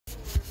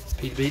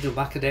Peter Beadle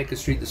back at Hereford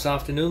Street this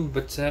afternoon,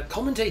 but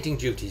commentating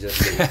duties,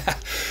 I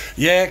believe.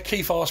 Yeah,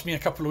 Keith asked me a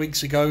couple of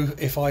weeks ago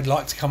if I'd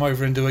like to come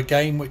over and do a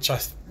game, which I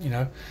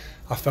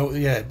felt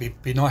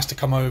it'd be nice to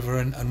come over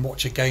and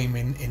watch a game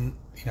in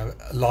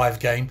a live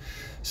game.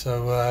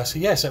 So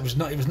yes, it was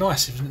nice. It was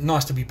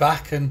nice to be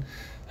back, and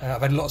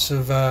I've had lots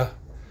of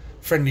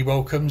friendly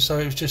welcomes. So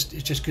it's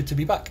just good to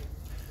be back.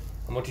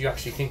 And what do you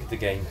actually think of the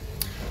game?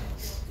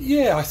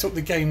 Yeah, I thought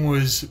the game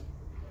was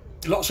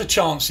lots of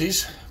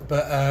chances,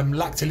 but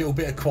lacked a little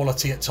bit of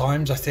quality at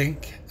times, I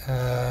think.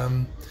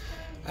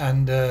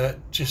 And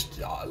just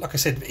like I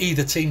said,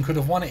 either team could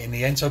have won it in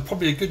the end. So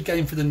probably a good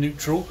game for the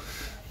neutral.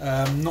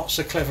 Not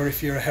so clever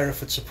if you're a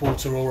Hereford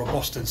supporter or a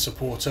Boston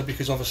supporter,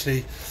 because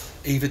obviously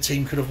either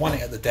team could have won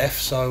it at the death.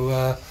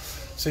 So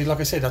like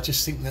I said, I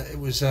just think that it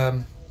was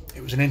an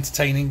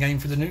entertaining game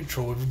for the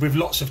neutral with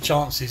lots of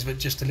chances, but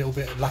just a little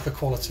bit of lack of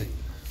quality.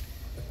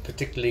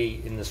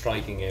 Particularly in the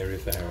striking area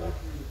for Hereford.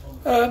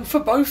 For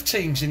both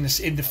teams in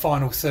the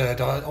final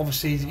third,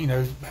 obviously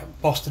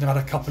Boston have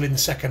had a couple in the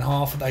second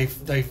half.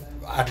 They've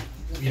had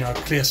a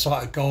clear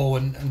sighted goal,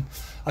 and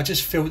I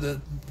just feel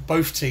that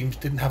both teams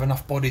didn't have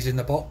enough bodies in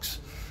the box.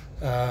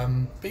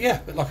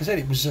 But like I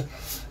said,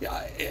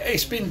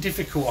 it's been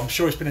difficult. I'm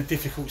sure it's been a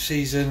difficult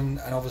season,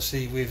 and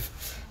obviously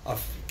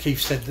Keith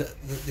said that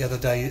the other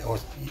day or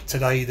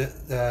today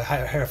that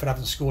Hereford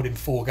haven't scored in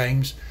 4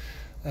 games.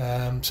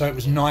 So it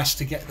was nice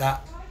to get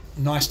that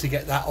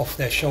off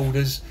their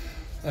shoulders,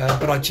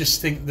 but I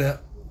just think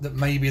that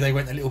maybe they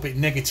went a little bit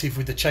negative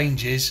with the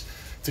changes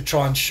to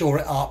try and shore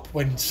it up,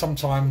 when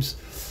sometimes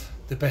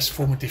the best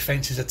form of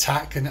defence is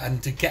attack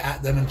and to get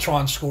at them and try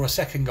and score a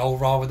second goal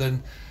rather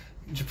than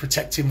just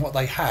protecting what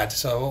they had.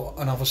 So,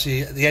 and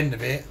obviously at the end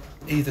of it,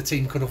 either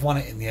team could have won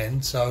it in the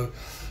end. So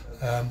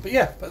but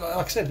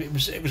like I said, it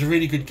was a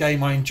really good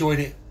game. I enjoyed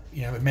it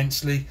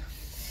immensely.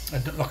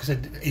 And like I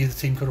said, either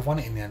team could have won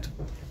it in the end.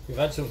 We've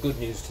had some good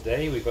news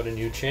today. We've got a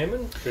new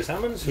chairman, Chris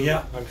Hammonds, who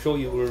I'm sure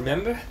you will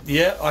remember.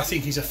 Yeah, I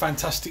think he's a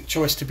fantastic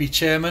choice to be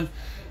chairman.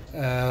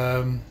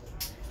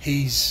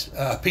 He's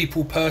a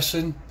people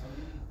person.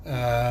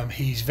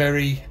 He's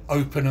very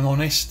open and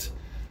honest,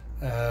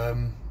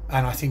 and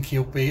I think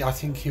he'll be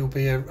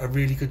a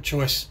really good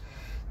choice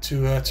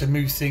to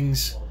move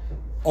things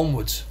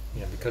onwards.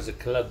 Yeah, because the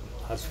club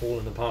has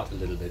fallen apart a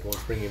little bit.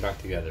 What's bringing it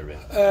back together,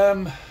 really?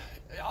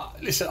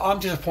 Listen, I'm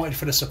disappointed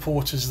for the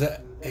supporters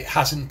that it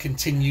hasn't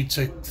continued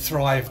to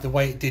thrive the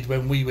way it did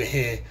when we were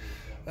here.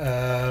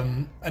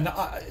 There's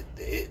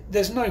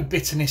no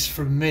bitterness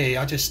from me.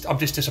 I'm just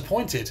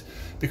disappointed,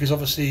 because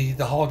obviously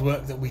the hard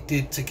work that we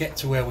did to get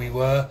to where we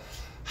were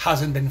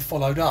hasn't been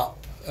followed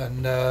up,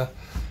 and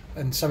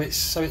so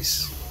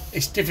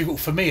it's difficult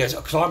for me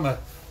because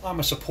I'm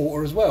a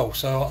supporter as well.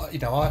 So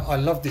I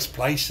love this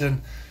place,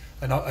 and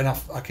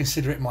I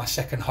consider it my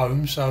second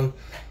home. So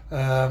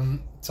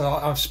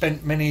I've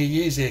spent many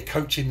years here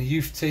coaching the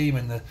youth team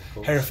and the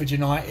Hereford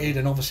United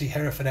and obviously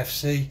Hereford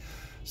FC.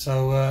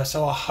 So I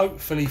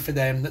hopefully for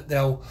them that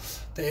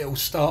it'll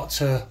start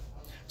to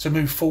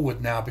move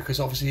forward now, because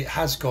obviously it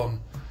has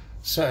gone.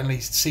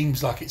 Certainly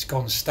seems like it's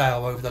gone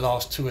stale over the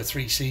last 2 or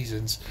 3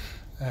 seasons,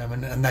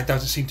 and there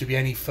doesn't seem to be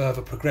any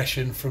further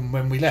progression from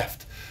when we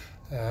left.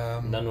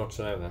 None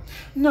whatsoever.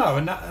 No,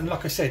 and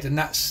like I said, and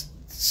that's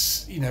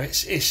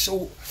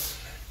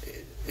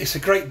it's a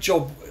great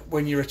job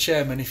when you're a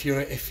chairman if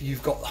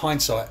you've got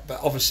hindsight, but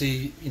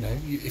obviously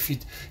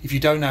if you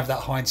don't have that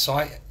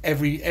hindsight,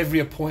 every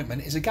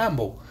appointment is a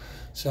gamble.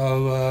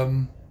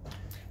 So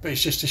but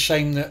it's just a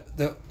shame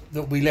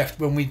that we left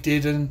when we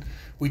did, and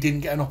we didn't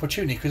get an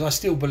opportunity, because I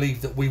still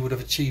believe that we would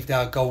have achieved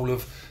our goal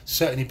of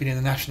certainly being in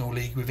the National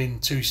League within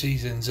 2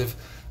 seasons of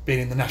being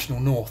in the National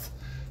North,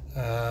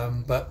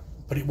 but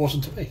it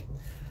wasn't to be.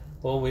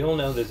 Well, we all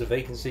know there's a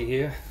vacancy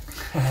here.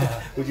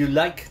 Would you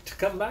like to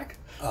come back?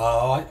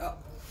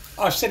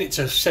 I've said it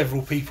to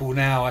several people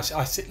now. I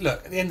said,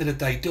 look, at the end of the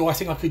day, do I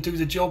think I could do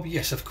the job?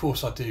 Yes, of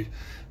course I do,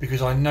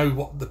 because I know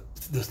what the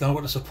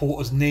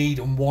supporters need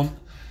and want.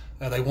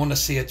 They want to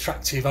see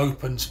attractive,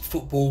 open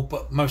football,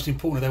 but most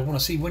importantly, they want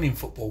to see winning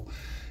football.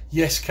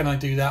 Yes, can I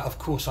do that? Of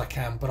course I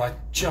can, but I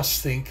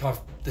just think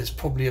there's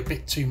probably a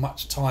bit too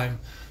much time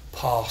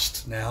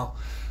passed now.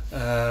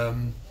 But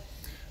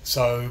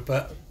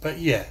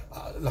yeah,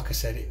 like I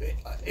said,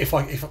 if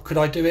could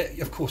I do it?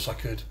 Of course I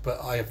could,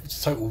 but I have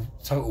total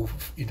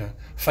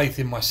faith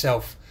in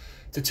myself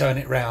to turn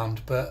it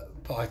round. But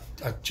I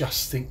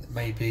just think that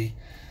maybe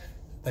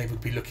they would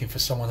be looking for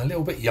someone a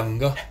little bit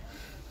younger,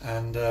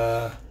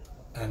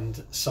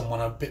 and someone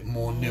a bit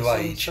more new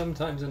age.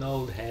 Sometimes an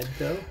old head,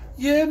 though.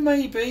 Yeah,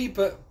 maybe,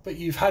 but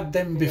you've had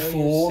them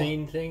before. You've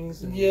seen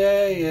things.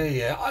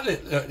 Yeah.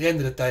 Look, at the end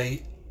of the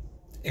day,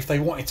 if they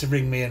wanted to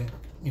ring me, and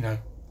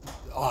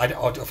I'd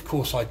of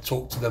course I'd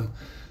talk to them,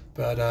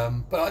 but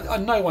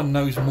no one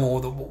knows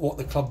more than what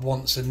the club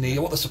wants and need,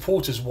 what the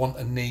supporters want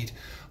and need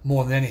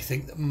more than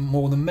anything,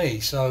 more than me.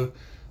 So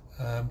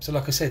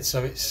like I said,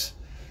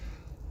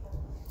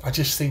 I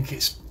just think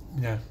it's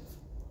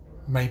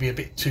maybe a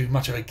bit too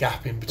much of a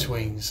gap in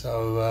between.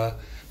 So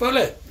but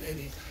look,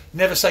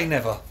 never say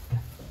never.